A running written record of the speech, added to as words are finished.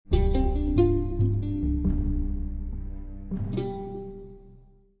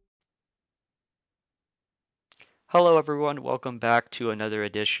Hello, everyone. Welcome back to another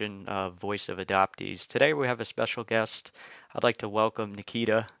edition of Voice of Adoptees. Today we have a special guest. I'd like to welcome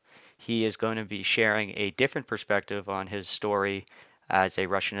Nikita. He is going to be sharing a different perspective on his story as a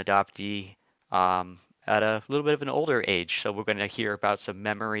Russian adoptee at a little bit of an older age. So we're going to hear about some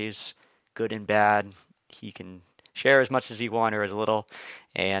memories, good and bad. He can share as much as he wants or as little.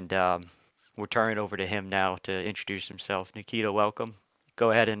 And we'll turn it over to him now to introduce himself. Nikita, welcome.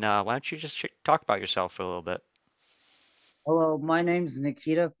 Go ahead and why don't you just talk about yourself for a little bit? Hello, my name's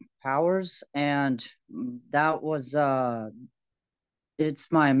Nikita Powers, and that was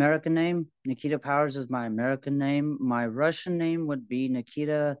it's my American name. Nikita Powers is my American name. My Russian name would be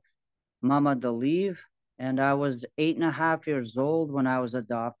Nikita Mamadaliv, and I was 8.5 years old when I was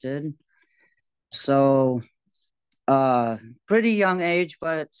adopted. So, uh, pretty young age,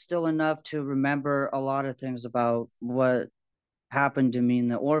 but still enough to remember a lot of things about what happened to me in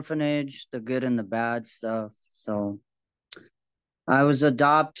the orphanage, the good and the bad stuff. So, I was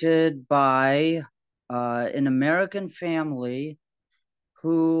adopted by an American family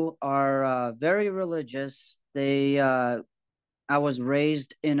who are very religious. I was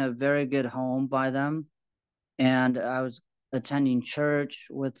raised in a very good home by them, and I was attending church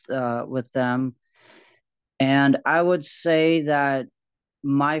with them. And I would say that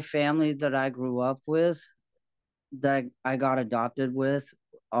my family that I grew up with, that I got adopted with,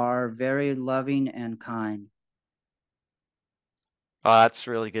 are very loving and kind. That's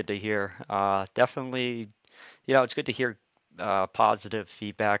really good to hear. Definitely, it's good to hear positive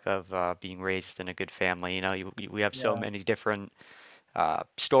feedback of being raised in a good family. We have so Yeah. many different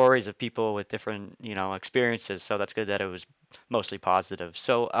stories of people with different, experiences, so that's good that it was mostly positive.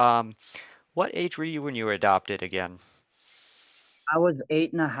 So, what age were you when you were adopted again? I was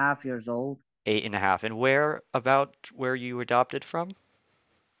 8.5 years old. Eight and a half. And where about where you were adopted from?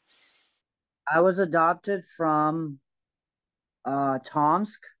 I was adopted from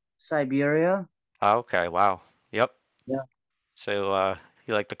Tomsk, Siberia. Okay, wow. Yep. Yeah. So,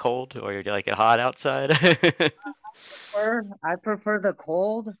 you like the cold or you like it hot outside? I prefer the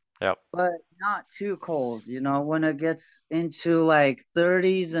cold, Yep. but not too cold. When it gets into like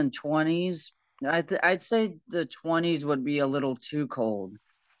 30s and 20s, I'd say the 20s would be a little too cold.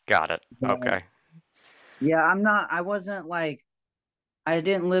 Got it. But Okay. yeah, I wasn't like, I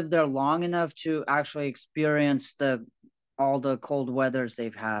didn't live there long enough to actually experience the all the cold weathers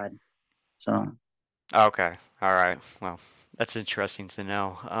they've had. So, Okay. All right. Well, that's interesting to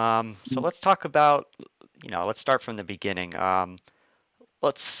know. So let's talk about, let's start from the beginning.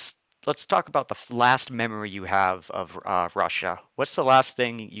 Let's let's talk about the last memory you have of Russia. What's the last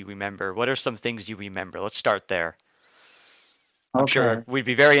thing you remember? What are some things you remember? Let's start there. I'm sure okay. we'd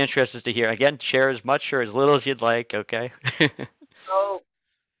be very interested to hear. Again, share as much or as little as you'd like, okay? So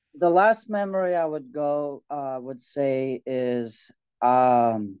the last memory I would say is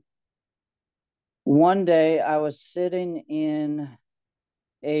um one day I was sitting in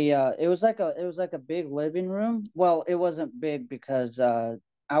it was like a big living room. Well, it wasn't big because I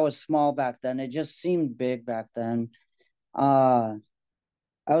was small back then. It just seemed big back then. Uh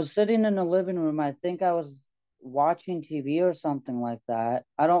I was sitting in the living room. I think I was watching TV or something like that.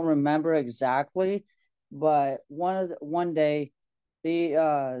 I don't remember exactly, but one day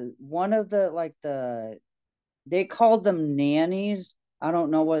the one of the like the they called them nannies. I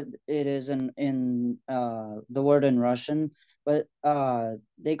don't know what it is in the word in Russian, but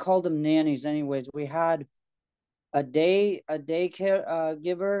they called them nannies anyways. We had a day care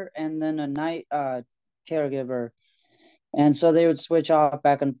giver and then a night caregiver. And so they would switch off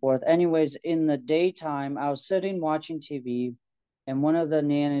back and forth. Anyways, in the daytime, I was sitting watching TV, and one of the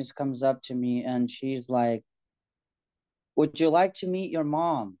nannies comes up to me and she's like, "Would you like to meet your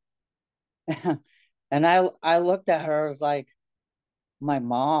mom?" And I looked at her, I was like, "My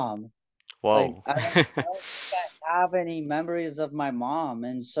mom?" Like Whoa. I don't think I have any memories of my mom.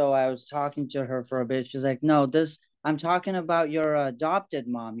 And so I was talking to her for a bit. She's like, "No, this I'm talking about your adopted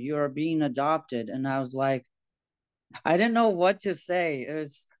mom. You are being adopted." And I was like, I didn't know what to say.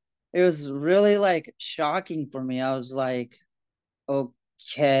 It was really like shocking for me. I was like,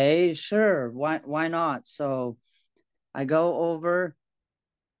 "Okay, sure. Why not?" So I go over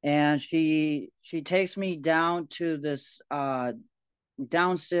and she takes me downstairs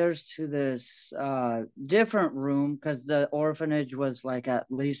to this different room because the orphanage was like at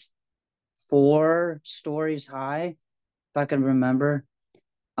least 4 stories high, if I can remember.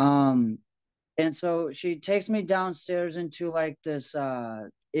 Um and so she takes me downstairs into like this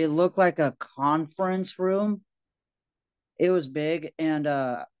it looked like a conference room. It was big, and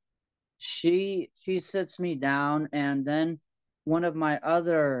she sits me down, and then one of my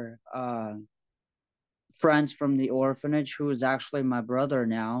other friends from the orphanage who is actually my brother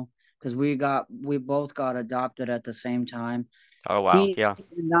now, because we both got adopted at the same time. Oh wow, He yeah.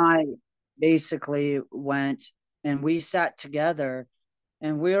 and I basically went and we sat together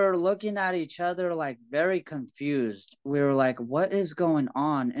and we were looking at each other like very confused. We were like, what is going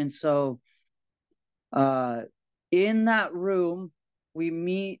on? And so uh in that room we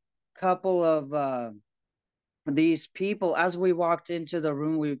meet couple of these people. As we walked into the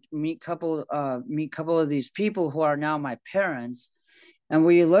room, we meet couple of these people who are now my parents, and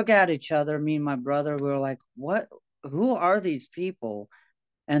we look at each other, me and my brother, we were like, what, who are these people?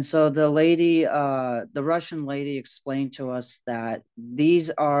 And so the Russian lady explained to us that these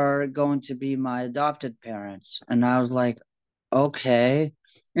are going to be my adopted parents. And I was like, okay,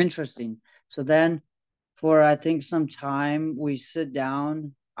 interesting. So then for I think some time we sit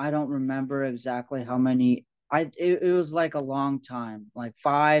down. I don't remember exactly how many. It was like a long time, like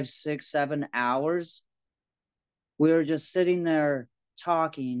 5, 6, 7 hours. We were just sitting there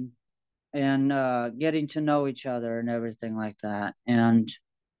talking and getting to know each other and everything like that. And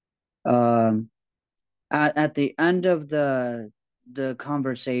um, at the end of the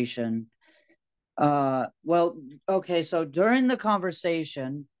conversation, well, okay, so during the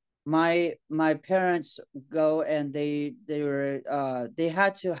conversation, my parents go and they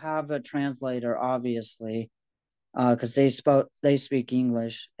had to have a translator, obviously, because they speak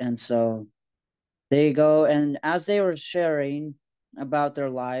English, and so they go, and as they were sharing about their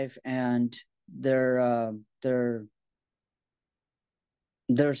life and their uh, their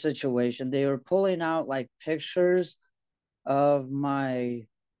their situation, they were pulling out like pictures of my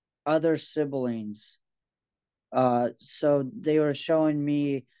other siblings. So they were showing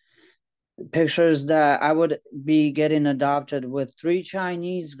me pictures that I would be getting adopted with three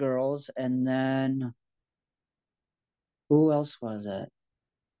Chinese girls, and then who else was it?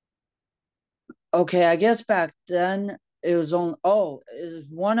 Okay, I guess back then it was only it was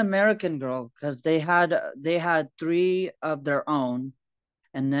one American girl because they had three of their own,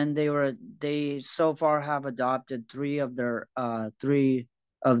 and then they so far have adopted three of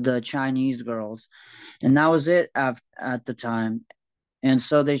the Chinese girls, and that was it at the time. And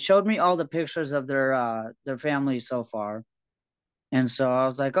so they showed me all the pictures of their family so far. And so I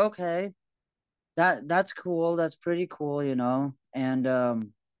was like, okay, that's cool. That's pretty cool, you know.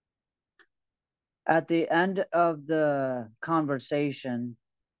 And at the end of the conversation,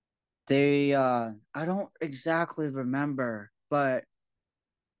 they I don't exactly remember, but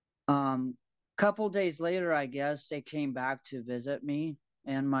couple days later, I guess they came back to visit me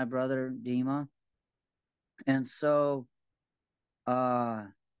and my brother Dima. And so uh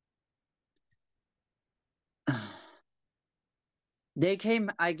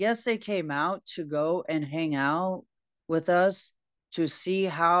I guess they came out to go and hang out with us to see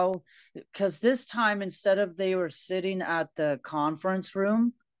how, because this time instead of they were sitting at the conference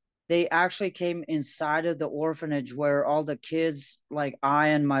room, they actually came inside of the orphanage where all the kids, like I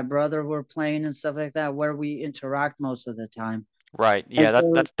and my brother, were playing and stuff like that, where we interact most of the time. Right. And Yeah,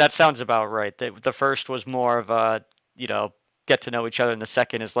 so, that sounds about right. The first was more of a, you know, get to know each other, and the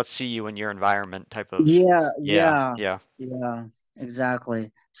second is let's see you in your environment type of. yeah, Yeah, yeah, yeah. yeah,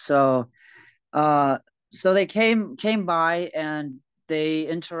 exactly. Uh, so they came by and they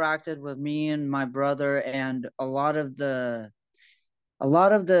interacted with me and my brother and a lot of the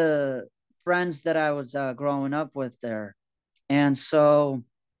friends that I was growing up with there. And so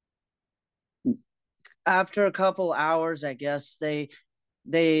after a couple hours, I guess they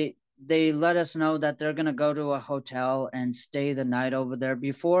they let us know that they're gonna go to a hotel and stay the night over there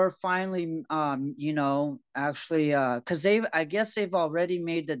before finally actually because I guess they've already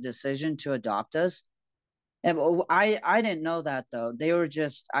made the decision to adopt us. And I didn't know that though. They were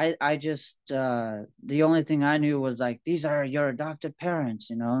just I just the only thing I knew was like these are your adopted parents,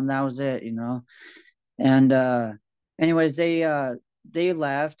 and that was it, And anyways, they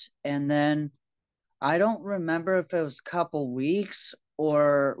left, and then I don't remember if it was a couple weeks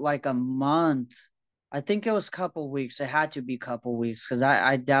or like a month. I think it was a couple weeks. It had to be a couple weeks because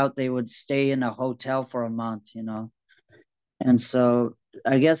I doubt they would stay in a hotel for a month. And so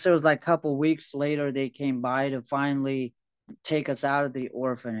I guess it was like a couple weeks later they came by to finally take us out of the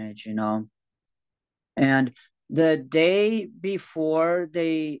orphanage. And the day before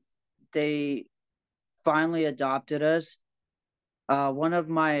they finally adopted us, one of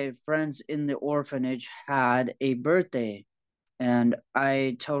my friends in the orphanage had a birthday, and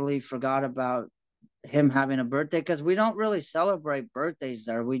I totally forgot about him having a birthday because we don't really celebrate birthdays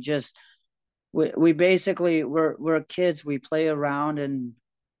there. We basically we're kids. We play around and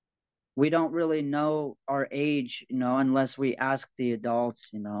we don't really know our age, unless we ask the adults.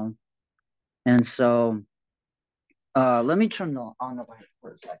 And so let me turn on the light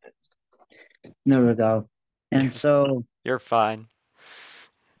for a second. There we go. And so You're fine.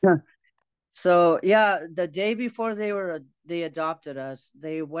 so yeah, the day before they adopted us,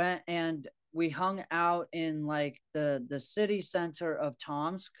 they went and we hung out in like the city center of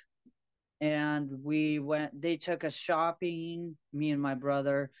Tomsk, and they took us shopping, me and my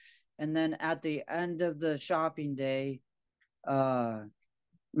brother, and then at the end of the shopping day, uh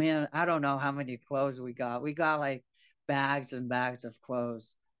man, I don't know how many clothes we got. We got like bags and bags of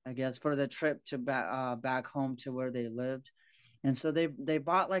clothes, I guess, for the trip to back home to where they lived. And so they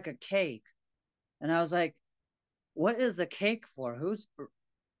bought like a cake, and I was like, "What is a cake for? Whose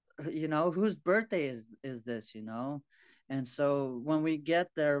birthday is this, you know?" And so when we get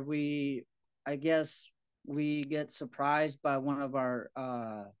there, I guess we get surprised by one of our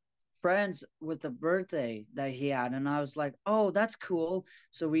friends with the birthday that he had, and I was like, "Oh, that's cool."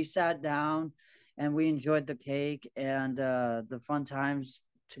 So we sat down and we enjoyed the cake and the fun times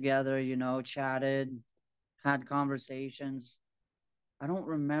together, chatted, had conversations. I don't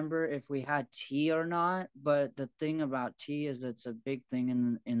remember if we had tea or not, but the thing about tea is that it's a big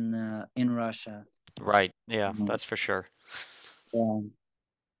thing in Russia. Right. Yeah, Mhm. that's for sure. Yeah,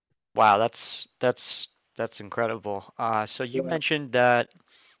 Wow, that's incredible. So you yeah, mentioned that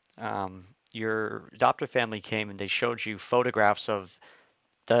your adoptive family came and they showed you photographs of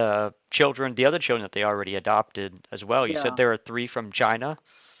the other children that they already adopted as well. You said yeah, there are three from China.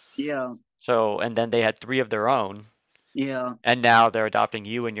 yeah, So, and then they had three of their own, yeah. and now they're adopting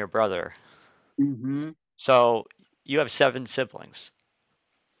you and your brother. Hmm. So you have seven siblings.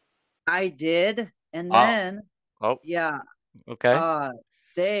 I did, and Oh, then oh, yeah, okay. uh,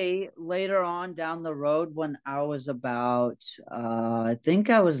 they later on down the road when I was about, I think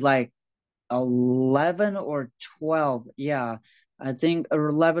I was like 11 or 12. Yeah, I think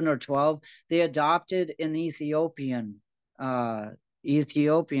 11 or 12. They adopted an uh,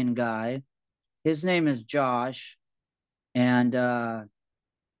 Ethiopian guy. His name is Josh. And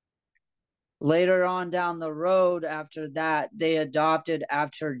later on down the road after that,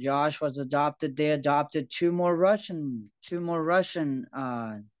 after Josh was adopted, they adopted two more Russian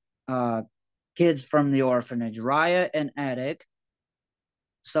uh, kids from the orphanage, Raya and Edek.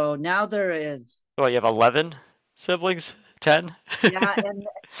 So now there is, Well, you have 11 siblings? 10? yeah,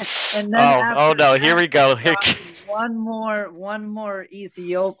 and then Oh, oh after no, here that, we they go. adopted one more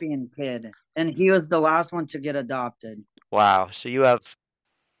Ethiopian kid, and he was the last one to get adopted. Wow, so you have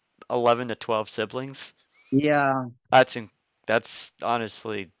 11 to 12 siblings? Yeah, That's in, that's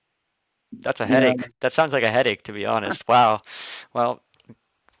honestly that's a yeah, headache. That sounds like a headache to be honest. Wow. Well,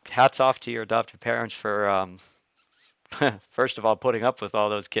 hats off to your adoptive parents for first of all putting up with all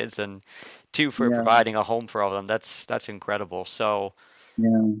those kids and two for yeah, providing a home for all of them. That's incredible. So,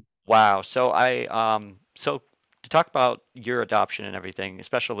 yeah, wow. So to talk about your adoption and everything,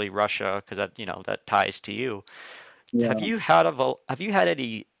 especially Russia, because that ties to you. yeah. Have you had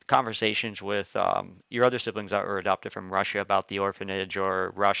any conversations with your other siblings that were adopted from Russia about the orphanage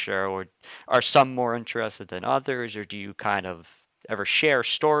or Russia, or are some more interested than others, or do you kind of ever share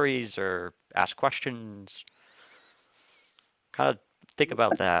stories or ask questions? Kind of think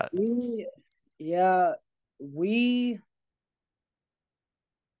about that. We, yeah, we,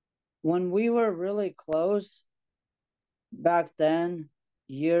 when we were really close back then,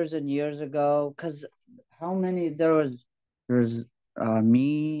 years and years ago, because how many there's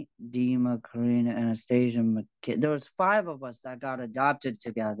me, Dima, Karina, Anastasia, there was five of us that got adopted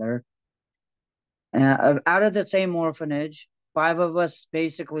together, out of the same orphanage. Five of us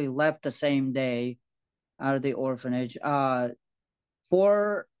basically left the same day out of the orphanage.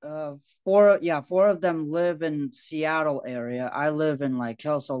 Four of them live in Seattle area. I live in like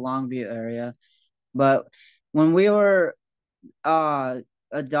Kelso Longview area. But when we were uh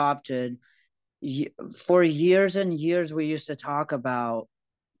adopted, for years and years we used to talk about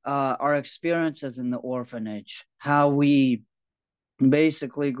our experiences in the orphanage, how we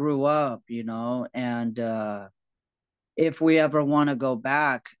basically grew up, and if we ever want to go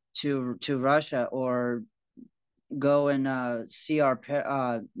back to Russia, or go and see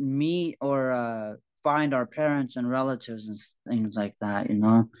meet or find our parents and relatives and things like that.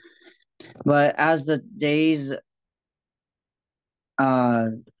 But as the days, uh,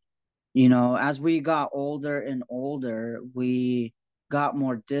 as we got older and older, we got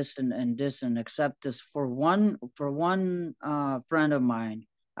more distant and distant. Except this for one friend of mine.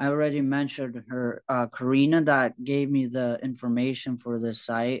 I already mentioned her, Karina, that gave me the information for this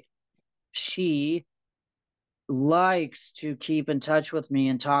site. She likes to keep in touch with me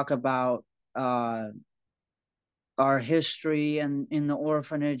and talk about uh our history and in the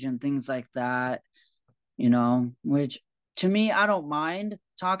orphanage and things like that, you know, which to me, I don't mind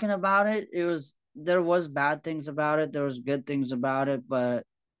talking about it. There was bad things about it, there was good things about it, but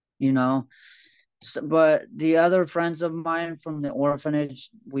you know, but the other friends of mine from the orphanage,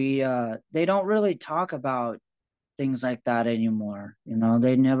 they don't really talk about things like that anymore. You know,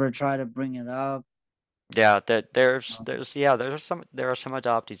 they never try to bring it up. Yeah, that there are some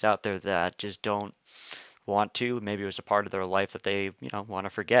adoptees out there that just don't want to. Maybe it was a part of their life that they, want to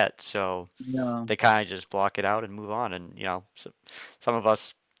forget. So Yeah, they kind of just block it out and move on. And, so, some of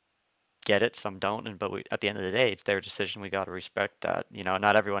us get it, some don't. And but at the end of the day, it's their decision. We got to respect that.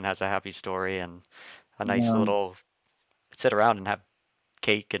 Not everyone has a happy story and a nice yeah, little sit around and have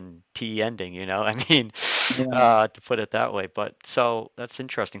cake and tea ending, I mean, yeah, to put it that way. But so that's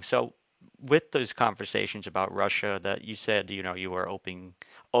interesting. So with those conversations about Russia that you said, you were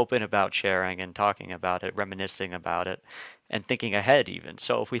open about sharing and talking about it, reminiscing about it, and thinking ahead even.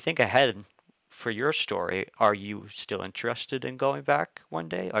 So if we think ahead for your story, are you still interested in going back one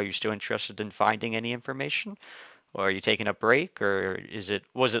day? Are you still interested in finding any information? Or are you taking a break, or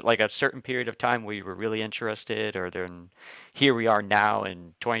was it like a certain period of time where you were really interested, or then here we are now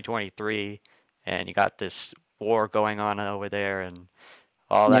in 2023, and you got this war going on over there and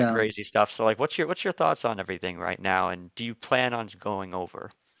all that yeah. crazy stuff. So like, what's your thoughts on everything right now, and do you plan on going over?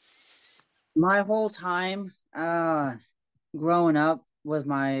 My whole time, growing up with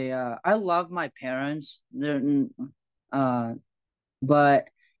I love my parents. Uh, but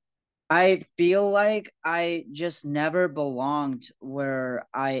I feel like I just never belonged where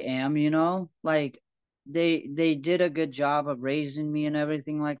I am, you know? Like they did a good job of raising me and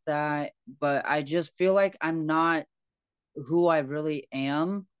everything like that, but I just feel like I'm not who I really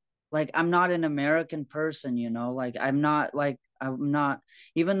am. Like I'm not an American person, you know? I'm not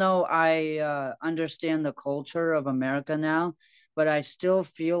even though I understand the culture of America now, but I still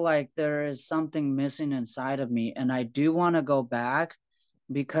feel like there is something missing inside of me and I do want to go back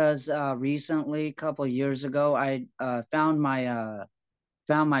because recently, a couple of years ago, I found my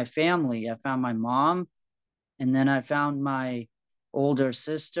family. I found my mom, and then I found my older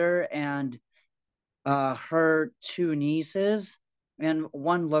sister and her two nieces, and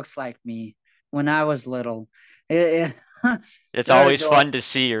one looks like me when I was little. It's They're always adorable. fun to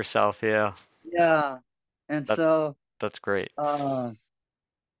see yourself. Yeah, Yeah, and that so that's great. uh,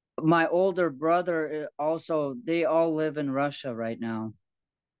 my older brother also they all live in Russia right now.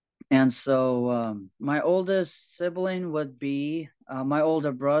 And so my oldest sibling would be my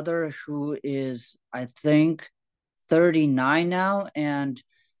older brother, who is, I think, 39 now. And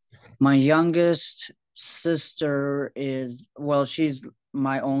my youngest sister is, well, she's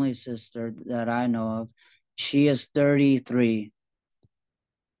my only sister that I know of. She is 33.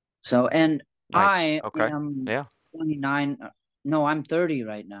 So, and Nice. I Okay. am Yeah. 29. No, I'm 30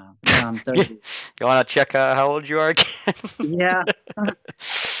 right now. Yeah, I'm You 30. want to check how old you are again? Yeah.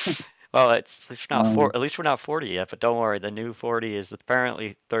 Well, it's not Um, at least we're not 40 yet, but don't worry, the new 40 is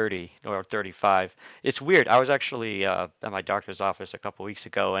apparently 30 or 35. It's weird. I was actually at my doctor's office a couple weeks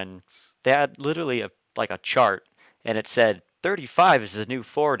ago, and they had literally like a chart, and it said 35 is the new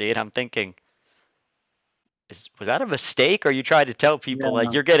 40, and I'm thinking, was that a mistake, or are you trying to tell people like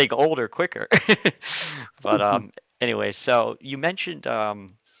yeah. you're getting older quicker? But anyway, so you mentioned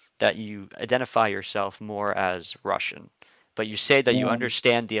that you identify yourself more as Russian, but you say that you Yeah.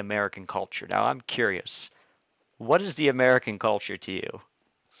 understand the American culture. Now I'm curious, what is the American culture to you?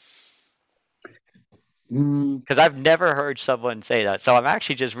 Mm, Because I've never heard someone say that. So I'm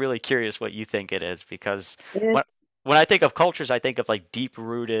actually just really curious what you think it is, because when it's, when I think of cultures, I think of like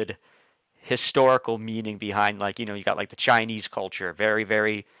deep-rooted historical meaning behind, like, you got like the Chinese culture, very,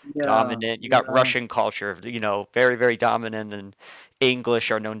 very yeah. dominant. You got Yeah. Russian culture, very, very dominant, and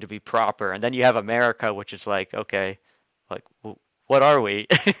English are known to be proper. And then you have America, which is like, okay, like, what are we?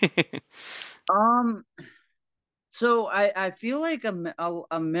 Um, so I feel like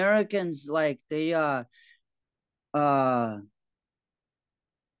Americans like uh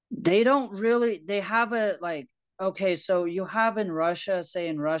they don't really they have a like okay, so you have in Russia, say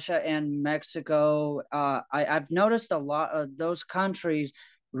in Russia and Mexico, I've noticed a lot of those countries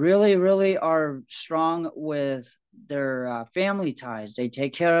really are strong with their family ties. They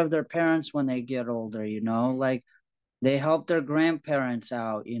take care of their parents when they get older, you know, like they help their grandparents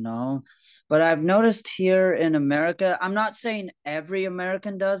out, you know. But I've noticed here in America, I'm not saying every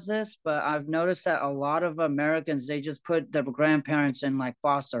American does this, but I've noticed that a lot of Americans, they just put their grandparents in like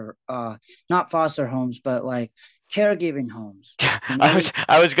not foster homes, but like caregiving homes, you I know. was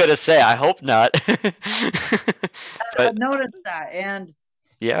I was gonna say, I hope not. But I've noticed that. And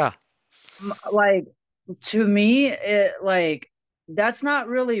yeah, like To me, it like that's not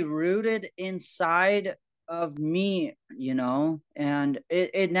really rooted inside of me, and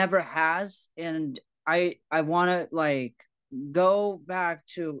it never has. And I want to like go back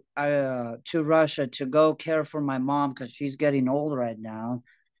to Russia to go care for my mom because she's getting old right now.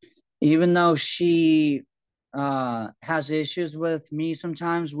 Even though she has issues with me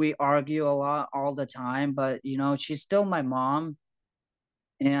sometimes, we argue a lot all the time, but she's still my mom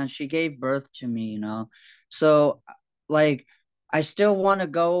and she gave birth to me. So like I still want to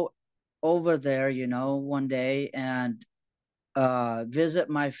go over there, one day and visit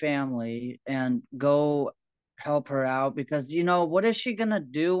my family and go help her out because what is she going to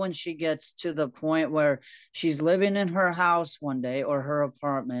do when she gets to the point where she's living in her house one day or her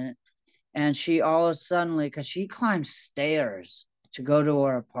apartment and she all of a sudden because she climbs stairs to go to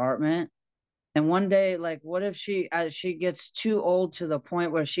her apartment and one day, like, what if she gets too old to the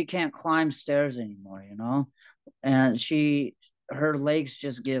point where she can't climb stairs anymore, and her legs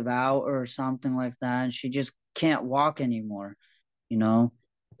just give out or something like that, and she just can't walk anymore, you know?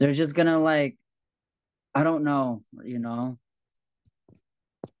 They're just gonna like, I don't know,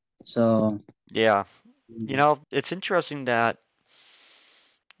 So, Yeah. You know, it's interesting that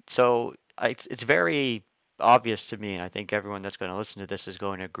it's very obvious to me, and I think everyone that's going to listen to this is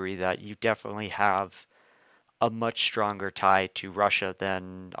going to agree that you definitely have a much stronger tie to Russia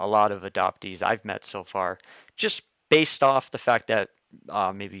than a lot of adoptees I've met so far, just based off the fact that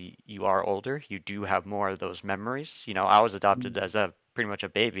maybe you are older, you do have more of those memories. You know, I was adopted as a pretty much a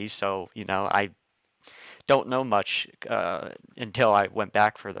baby, so I don't know much until I went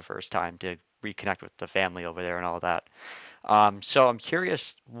back for the first time to reconnect with the family over there and all that. So I'm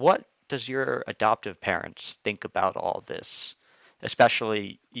curious, what does your adoptive parents think about all this?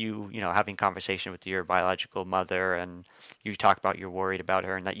 Especially you having conversation with your biological mother, and you talk about you're worried about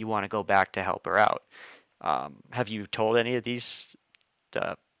her and that you want to go back to help her out. Have you told any of these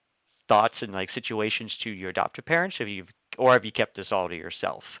uh, thoughts and like situations to your adoptive parents? Have you kept this all to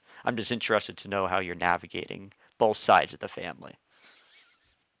yourself? I'm just interested to know how you're navigating both sides of the family.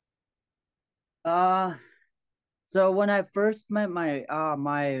 uh, so when I first met my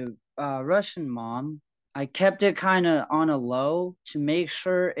Russian mom, I kept it kind of on a low to make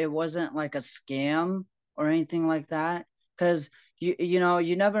sure it wasn't like a scam or anything like that. Because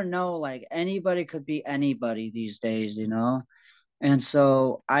you never know, like anybody could be anybody these days. And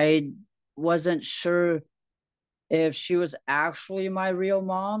so I wasn't sure if she was actually my real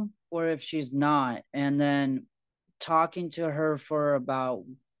mom or if she's not. And then talking to her for about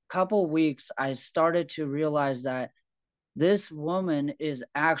a couple weeks, I started to realize that this woman is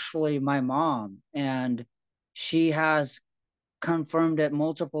actually my mom and she has confirmed it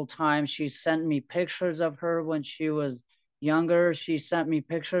multiple times. She sent me pictures of her when she was younger. She sent me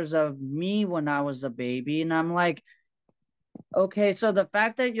pictures of me when I was a baby. And I'm like, okay, so the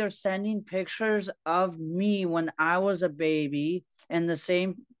fact that you're sending pictures of me when I was a baby, and the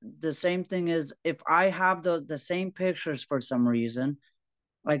same thing is if I have the same pictures for some reason,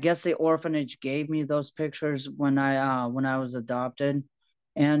 I guess the orphanage gave me those pictures when I was adopted.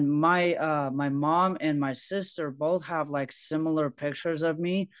 And my mom and my sister both have like similar pictures of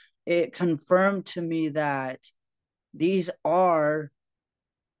me. It confirmed to me that these are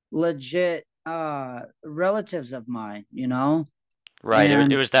legit relatives of mine. Right. It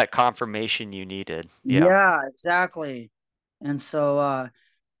And was that confirmation you needed. Yeah. yeah, exactly. And so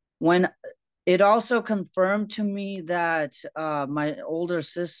when it also confirmed to me that my older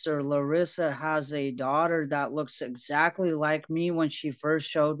sister Larissa has a daughter that looks exactly like me. When she first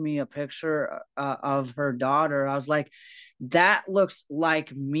showed me a picture of her daughter, I was like, that looks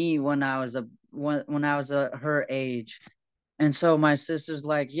like me when I was her age. And so my sister's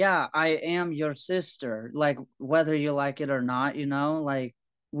like, yeah, I am your sister, like whether you like it or not, like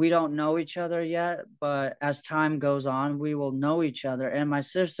we don't know each other yet, but as time goes on, we will know each other. And my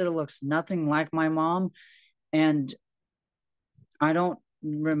sister looks nothing like my mom. And I don't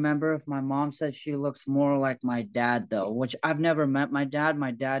remember if my mom said she looks more like my dad, though, which I've never met my dad.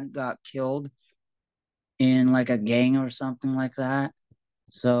 My dad got killed in like a gang or something like that.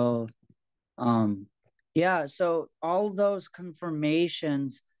 So um, yeah, so all those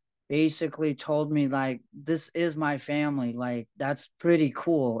confirmations basically told me like this is my family. Like that's pretty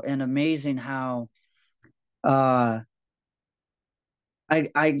cool and amazing how uh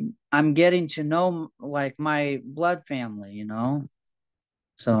I'm getting to know like my blood family.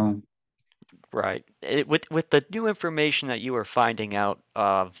 So Right. With the new information that you were finding out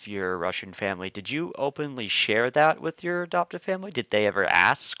of your Russian family, did you openly share that with your adoptive family? Did they ever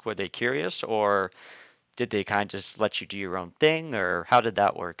ask? Were they curious, or did they kind of just let you do your own thing, or how did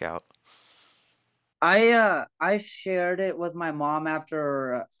that work out? I shared it with my mom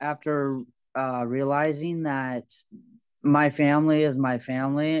after realizing that my family is my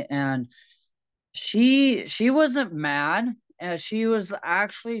family, and she wasn't mad. She was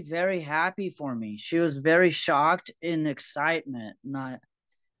actually very happy for me. She was very shocked in excitement, not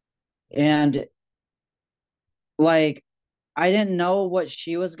and like I didn't know what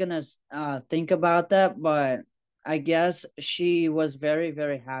she was gonna think about that, but I guess she was very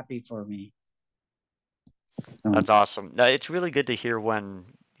very happy for me. So, That's awesome. It's really good to hear when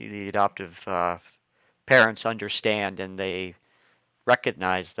the adoptive parents understand and they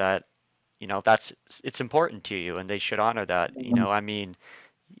recognize that, that's it's important to you and they should honor that. I mean,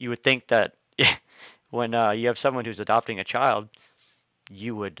 you would think that when you have someone who's adopting a child,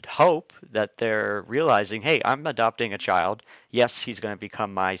 you would hope that they're realizing, hey, I'm adopting a child. Yes, he's going to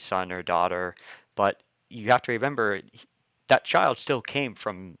become my son or daughter, but you have to remember that child still came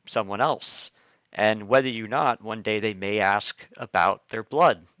from someone else. And whether you not, one day they may ask about their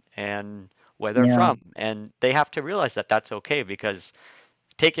blood and where they're yeah, from. And they have to realize that that's okay because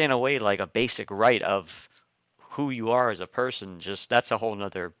taking away like a basic right of who you are as a person, just that's a whole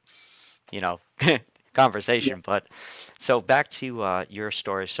nother, you know, yeah, conversation. But so back to your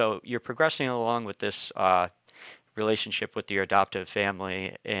story. So you're progressing along with this relationship with your adoptive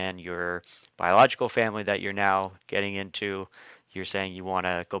family and your biological family that you're now getting into. You're saying you want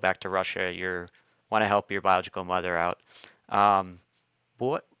to go back to Russia. You want to help your biological mother out. Um,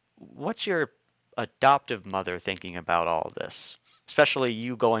 what what's your adoptive mother thinking about all of this? Especially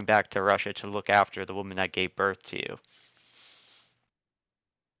you going back to Russia to look after the woman that gave birth to you.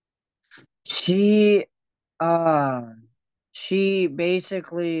 she uh she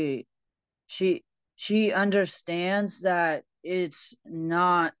basically she she understands that it's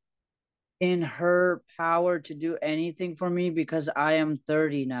not in her power to do anything for me because I am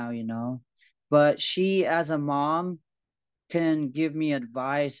 30 now. But she, as a mom, can give me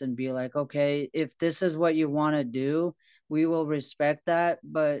advice and be like, okay, if this is what you want to do, we will respect that.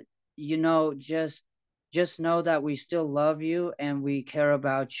 But just know that we still love you and we care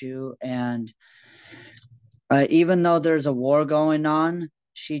about you. And even though there's a war going on,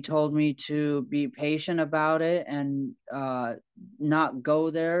 she told me to be patient about it and not go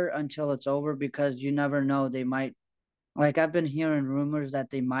there until it's over because you never know. They might, like, I've been hearing rumors that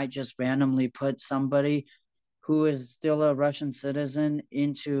they might just randomly put somebody who is still a Russian citizen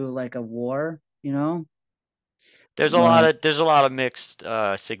into like a war. But There's a lot of mixed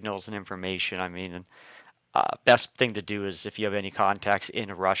signals and information. I mean, best thing to do is if you have any contacts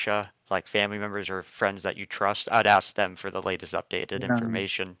in Russia, like family members or friends that you trust, I'd ask them for the latest updated yeah,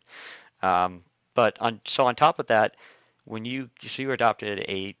 information. Um, but on top of that, so you were adopted at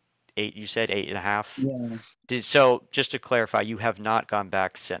eight, you said eight and a half. yeah. So just to clarify, you have not gone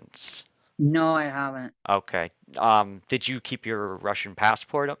back since. No, I haven't. Okay. Did you keep your Russian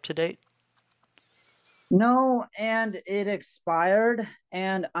passport up to date? No, and it expired,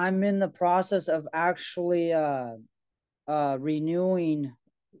 and I'm in the process of actually renewing,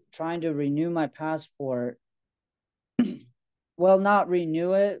 trying to renew my passport. Well, not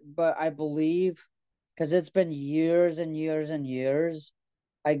renew it, but I believe because it's been years and years and years.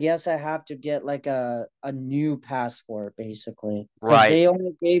 I guess I have to get like a new passport basically because Right, they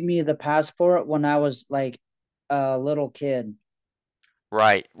only gave me the passport when I was like a little kid.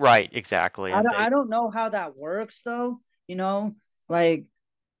 right, exactly. I And don't, they I don't know how that works though, you know, like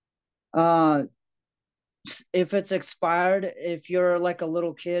uh if it's expired, if you're like a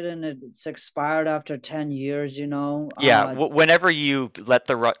little kid and it's expired after 10 years, Yeah, whenever you let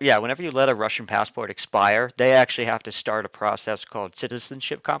a Russian passport expire, they actually have to start a process called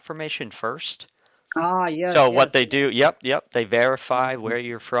citizenship confirmation first. So yes, what yes, they do, yep, they verify yes. where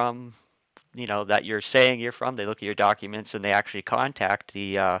you're from, that you're saying you're from. They look at your documents and they actually contact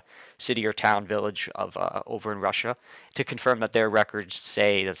the city or town village of over in Russia to confirm that their records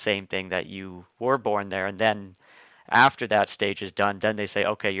say the same thing that you were born there. And then after that stage is done, then they say,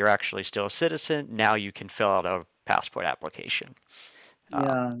 okay, you're actually still a citizen. Now you can fill out a passport application.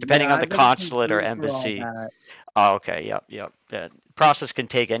 Yeah, Depending on the I've been consulate or confused for all embassy. that. Oh, okay, yep. The process can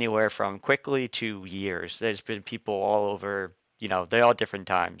take anywhere from quickly to years. There's been people all over, they're all different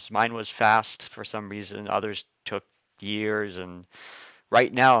times. Mine was fast for some reason. Others took years, and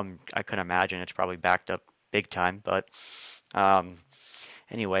right now I can imagine it's probably backed up big time. But um,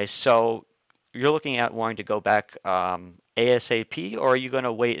 anyway, so you're looking at wanting to go back ASAP, or are you going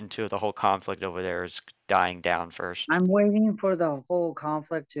to wait until the whole conflict over there is dying down first? I'm waiting for the whole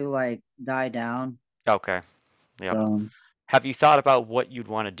conflict to like die down. Okay, yep. So Have you thought about what you'd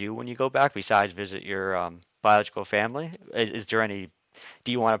want to do when you go back besides visit your biological family? Is there any?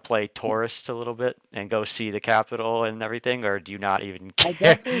 do you want to play tourist a little bit and go see the capital and everything, or do you not even I care?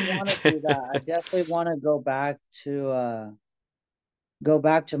 definitely want to do that. I definitely want to go back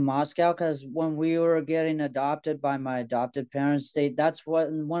to Moscow, because when we were getting adopted by my adopted parents, that's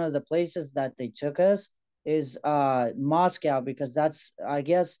what one of the places that they took us is Moscow, because that's, I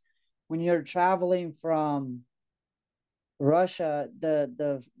guess, when you're traveling from Russia,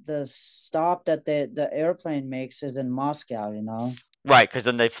 the stop that the airplane makes is in Moscow, you know. Right, because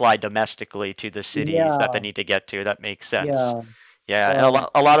then they fly domestically to the cities that they Yeah, need to get to. That makes sense. yeah. Yeah, and So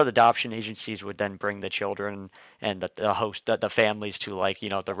a lot of the adoption agencies would then bring the children and the host the families to, like,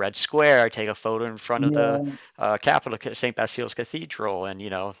 the Red Square, take a photo in front of the yeah, Capitol, St. Basil's Cathedral, and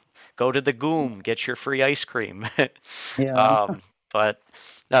go to the Goom, get your free ice cream. yeah. um, but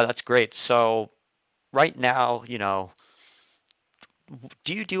no, that's great. So right now,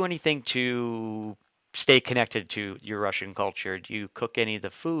 do you do anything to stay connected to your Russian culture? Do you cook any of the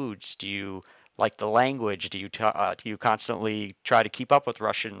foods? Do you like the language? Do you constantly try to keep up with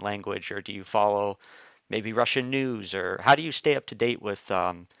Russian language, or do you follow maybe Russian news, or how do you stay up to date with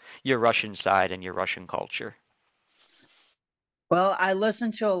your Russian side and your Russian culture? Well, I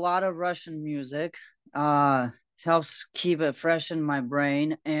listen to a lot of Russian music. Uh, Helps keep it fresh in my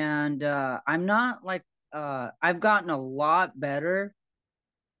brain, and I'm not like I've gotten a lot better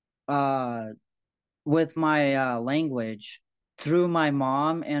uh with my language through my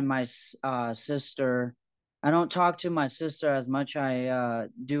mom and my sister. I don't talk to my sister as much I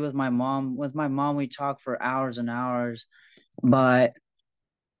do with my mom. With my mom, we talk for hours and hours, but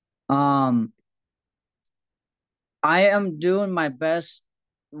um I am doing my best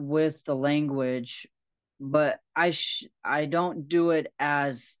with the language, but I don't do it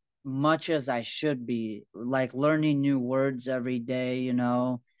as much as I should be, like learning new words every day,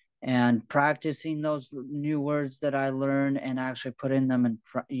 and practicing those new words that I learn and actually putting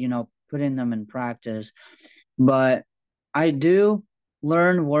them in practice. But I do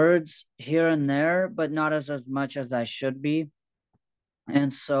learn words here and there, but not as much as I should be.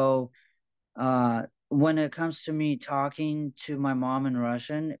 And so when it comes to me talking to my mom in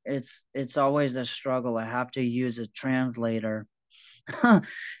Russian, it's always a struggle. I have to use a translator.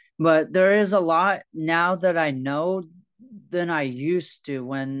 But there is a lot now that I know than I used to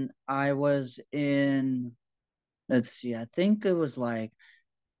when I was in, let's see, I think it was like,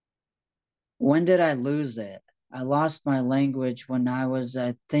 when did I lose it? I lost my language when I was,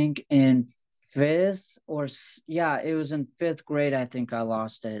 I think, in fifth yeah, it was in fifth grade. I think I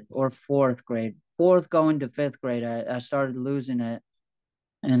lost it, or fourth grade, fourth going to fifth grade. I started losing it.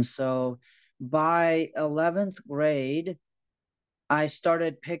 And so by 11th grade, I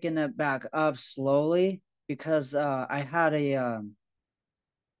started picking it back up slowly, because I had a uh,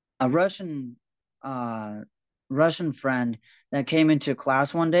 Russian friend that came into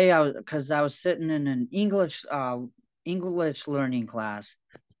class one day. I was sitting in an English learning class,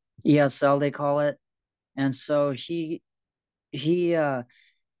 ESL they call it, and so he uh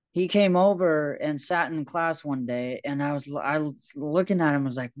he came over and sat in class one day, and I was looking at him. I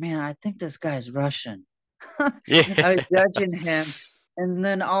was like, man, I think this guy's Russian. Yeah. I was judging him. And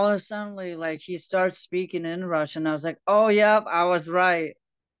then all of a sudden, like, he starts speaking in Russian. I was like, oh, yep, I was right.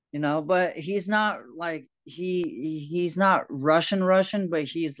 But he's not like he's not Russian, but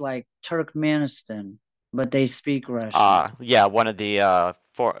he's like Turkmenistan, but they speak Russian. Yeah, one of the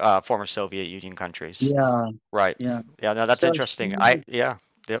former Soviet Union countries. Yeah, Right. yeah. Yeah, no, that's So interesting. Yeah.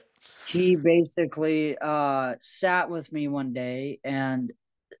 Yep. he basically sat with me one day and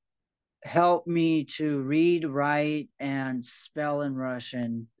helped me to read, write, and spell in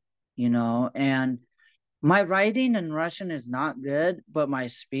Russian, and my writing in Russian is not good, but my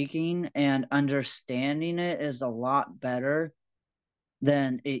speaking and understanding it is a lot better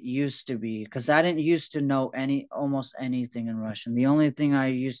than it used to be, because I didn't used to know almost anything in Russian. The only thing I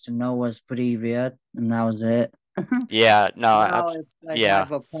used to know was "Привет," and that was it. Yeah, no, Now it's like my yeah.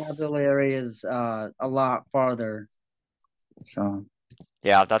 vocabulary is a lot farther. So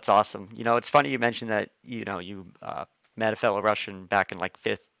Yeah, that's awesome. It's funny you mentioned that, you met a fellow Russian back in like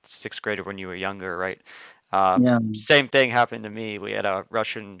fifth, sixth grade, or when you were younger, right? yeah, Same thing happened to me. We had a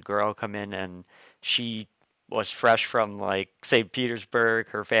Russian girl come in, and she was fresh from like St. Petersburg.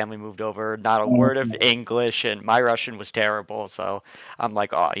 Her family moved over, not a word of English, and my Russian was terrible. So I'm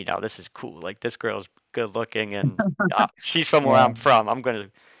like, oh, this is cool. Like, this girl's good looking, and she's from where yeah. I'm from. I'm gonna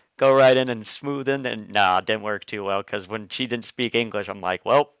go right in and smooth in, and nah, it didn't work too well because when she didn't speak English, I'm like,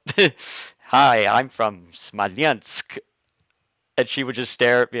 well, hi, I'm from Smolensk, and she would just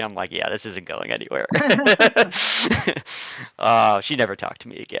stare at me. I'm like, yeah, this isn't going anywhere. She never talked to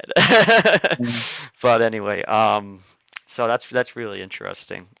me again. But anyway, So that's really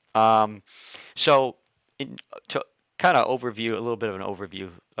interesting. Um, so in, to kind of overview a little bit of an overview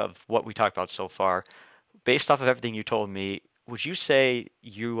of what we talked about so far, based off of everything you told me, would you say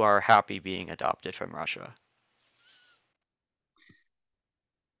you are happy being adopted from Russia?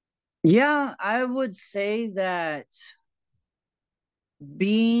 Yeah, I would say that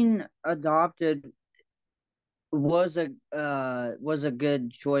being adopted was a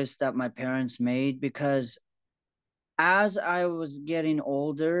good choice that my parents made, because as I was getting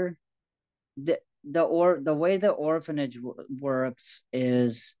older, the way the orphanage works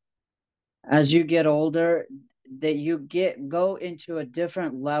is, as you get older, that you get go into a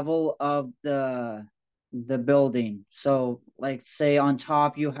different level of the building. So like, say on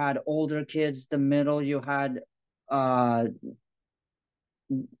top you had older kids, the middle you had uh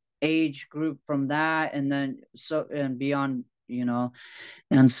age group from that, and then so and beyond,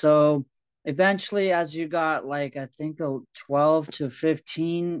 and so eventually, as you got like, I think a 12 to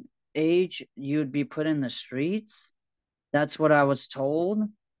 15 age, you'd be put in the streets. That's what I was told.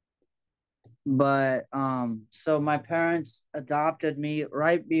 But so my parents adopted me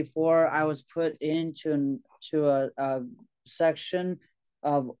right before I was put to a section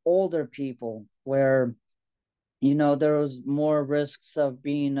of older people, where there was more risks of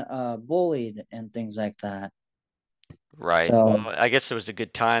being bullied and things like that. Right. Well, So I guess it was a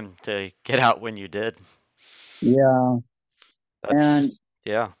good time to get out when you did. yeah. And That's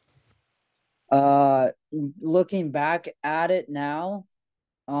yeah. uh looking back at it now,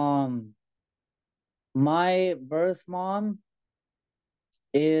 um my birth mom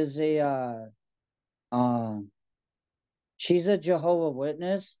is a she's a Jehovah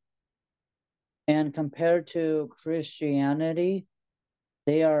Witness, and compared to Christianity,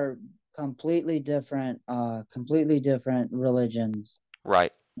 they are completely different religions.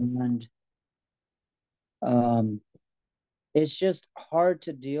 Right. And um it's just hard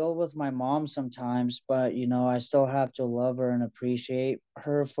to deal with my mom sometimes, but I still have to love her and appreciate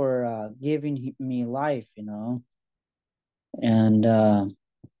her for giving me life, and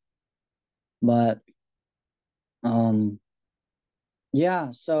but um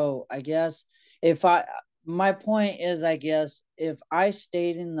yeah, so I guess, if I my point is, I guess if I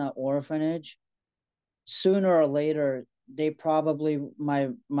stayed in the orphanage, sooner or later they probably my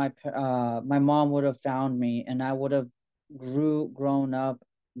mom would have found me, and I would have grown up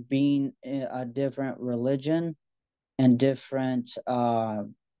being a different religion, and different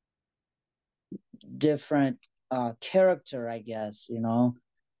character, I guess,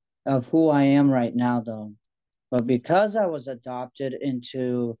 of who I am right now, though. But because I was adopted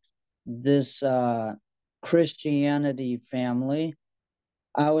into this Christianity family,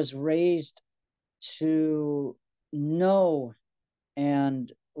 I was raised to know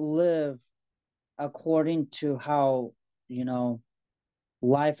and live according to how, you know,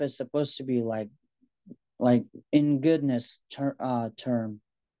 life is supposed to be, like in goodness term.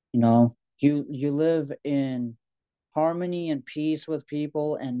 You live in harmony and peace with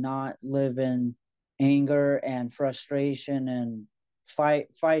people, and not live in anger and frustration and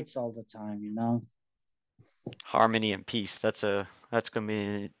fights all the time. Harmony and peace. That's gonna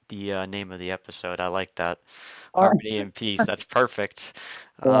be the name of the episode. I like that. Oh, Harmony and peace. That's perfect.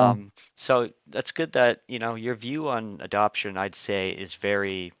 yeah. So that's good that, your view on adoption, I'd say, is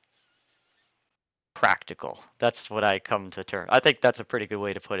very practical. That's what I come to term. I think that's a pretty good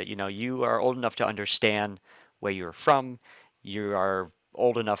way to put it. You are old enough to understand where you're from. You are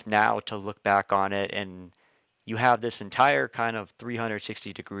old enough now to look back on it, and you have this entire kind of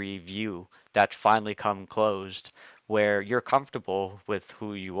 360-degree view that's finally come closed, where you're comfortable with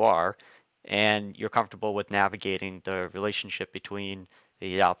who you are, and you're comfortable with navigating the relationship between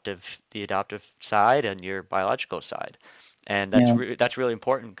the adoptive side and your biological side. And Yeah. that's really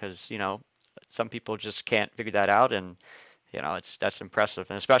important because, some people just can't figure that out, and that's impressive,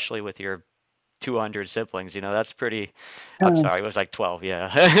 and especially with your 200 siblings, that's pretty. I'm Yeah. sorry, it was like 12,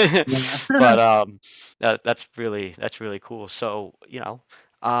 yeah. Yeah. But that's really cool. So,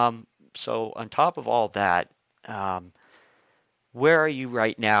 um, so on top of all that, um, where are you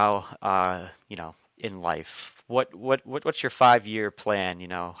right now, in life? What's your 5-year plan,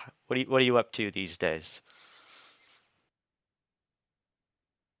 what are you up to these days?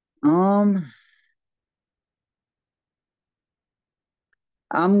 um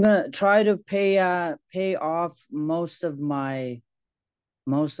I'm gonna try to pay off most of my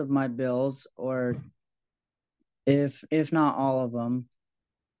bills, or if not all of them.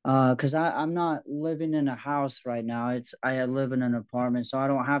 Because I'm not living in a house right now. I live in an apartment, so I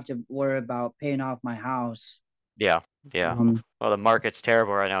don't have to worry about paying off my house. Yeah, yeah. Um, Well, the market's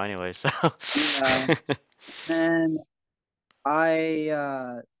terrible right now anyway, so. yeah, I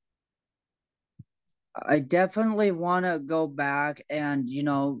uh I definitely want to go back and,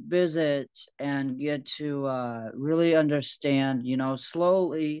 visit and get to really understand,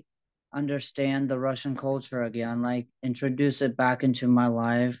 slowly understand the Russian culture again, like introduce it back into my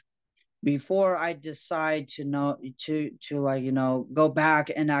life before I decide to know to like, go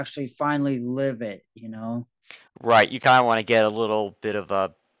back and actually finally live it. Right, you kind of want to get a little bit of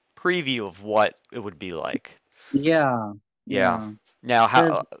a preview of what it would be like. Yeah. Yeah. Yeah. Now,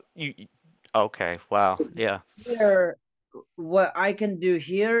 how Because okay, wow. Yeah. here, what I can do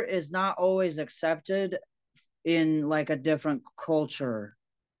here is not always accepted in like a different culture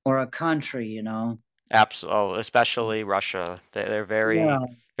or a country. Absolutely, especially Russia. They're very, Yeah,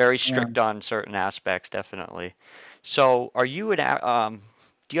 very yeah. strict on certain aspects, definitely. So, are you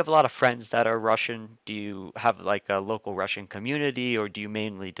do you have a lot of friends that are Russian? Do you have like a local Russian community, or do you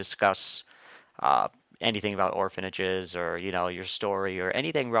mainly discuss uh, anything about orphanages or, your story or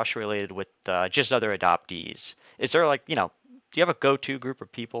anything Russia related with just other adoptees? Is there like, do you have a go-to group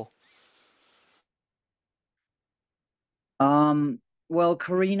of people? Um, well,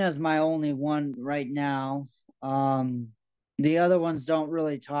 Karina's my only one right now. Um, the other ones don't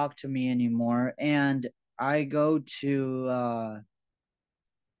really talk to me anymore, and I go to uh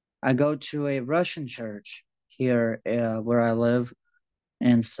I go to a Russian church here where I live,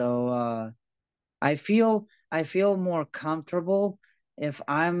 and so I feel more comfortable if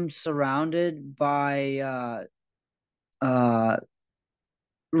I'm surrounded by uh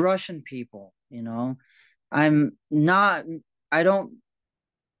Russian people. I'm not I don't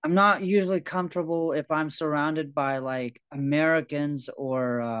I'm not usually comfortable if I'm surrounded by like Americans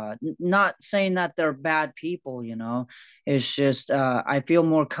or not saying that they're bad people. It's just I feel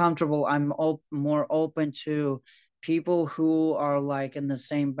more comfortable. More open to people who are like in the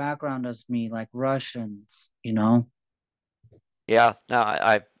same background as me, like Russians. Yeah, no,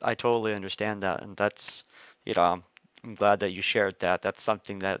 I totally understand that, and that's, I'm glad that you shared that. That's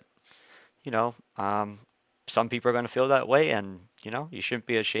something that, you know, um, some people are going to feel that way, and you shouldn't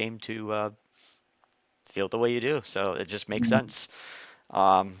be ashamed to feel the way you do. So it just makes Yeah. sense.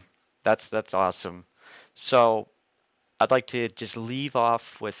 Um, that's awesome. So I'd like to just leave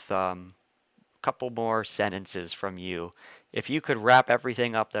off with a couple more sentences from you. If you could wrap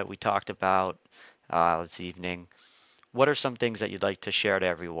everything up that we talked about this evening, what are some things that you'd like to share to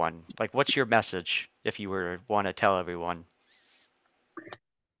everyone? Like, what's your message if you were to want to tell everyone?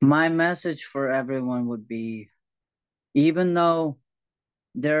 My message for everyone would be, even though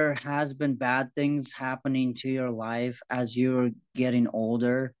there has been bad things happening to your life as you're getting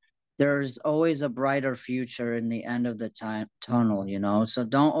older, there's always a brighter future in the end of the time tunnel. So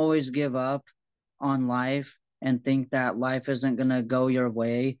don't always give up on life and think that life isn't going to go your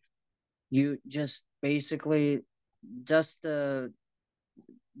way. You just basically dust the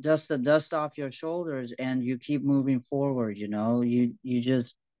dust off your shoulders and you keep moving forward.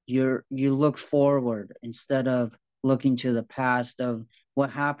 You look forward instead of looking to the past of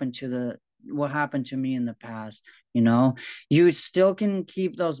what happened to the what happened to me in the past. You still can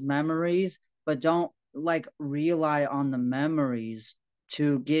keep those memories, but don't like rely on the memories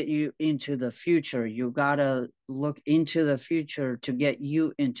to get you into the future. You gotta look into the future to get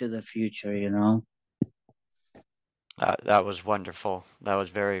you into the future. That was wonderful. That was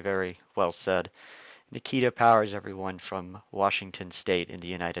very, very well said. Nikita Powers, everyone from Washington State in the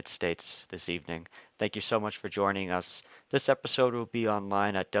United States this evening. Thank you so much for joining us. This episode will be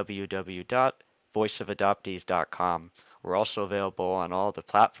online at www.voiceofadoptees.com. We're also available on all the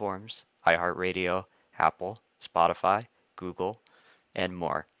platforms: iHeartRadio, Apple, Spotify, Google, and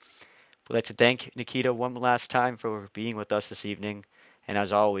more. We'd like to thank Nikita one last time for being with us this evening. And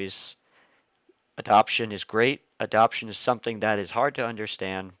as always, adoption is great. Adoption is something that is hard to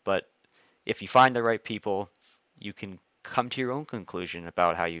understand, but if you find the right people, you can come to your own conclusion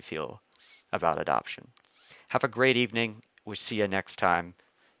about how you feel about adoption. Have a great evening. We'll see you next time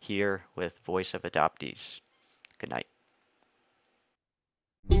here with Voice of Adoptees. Good night.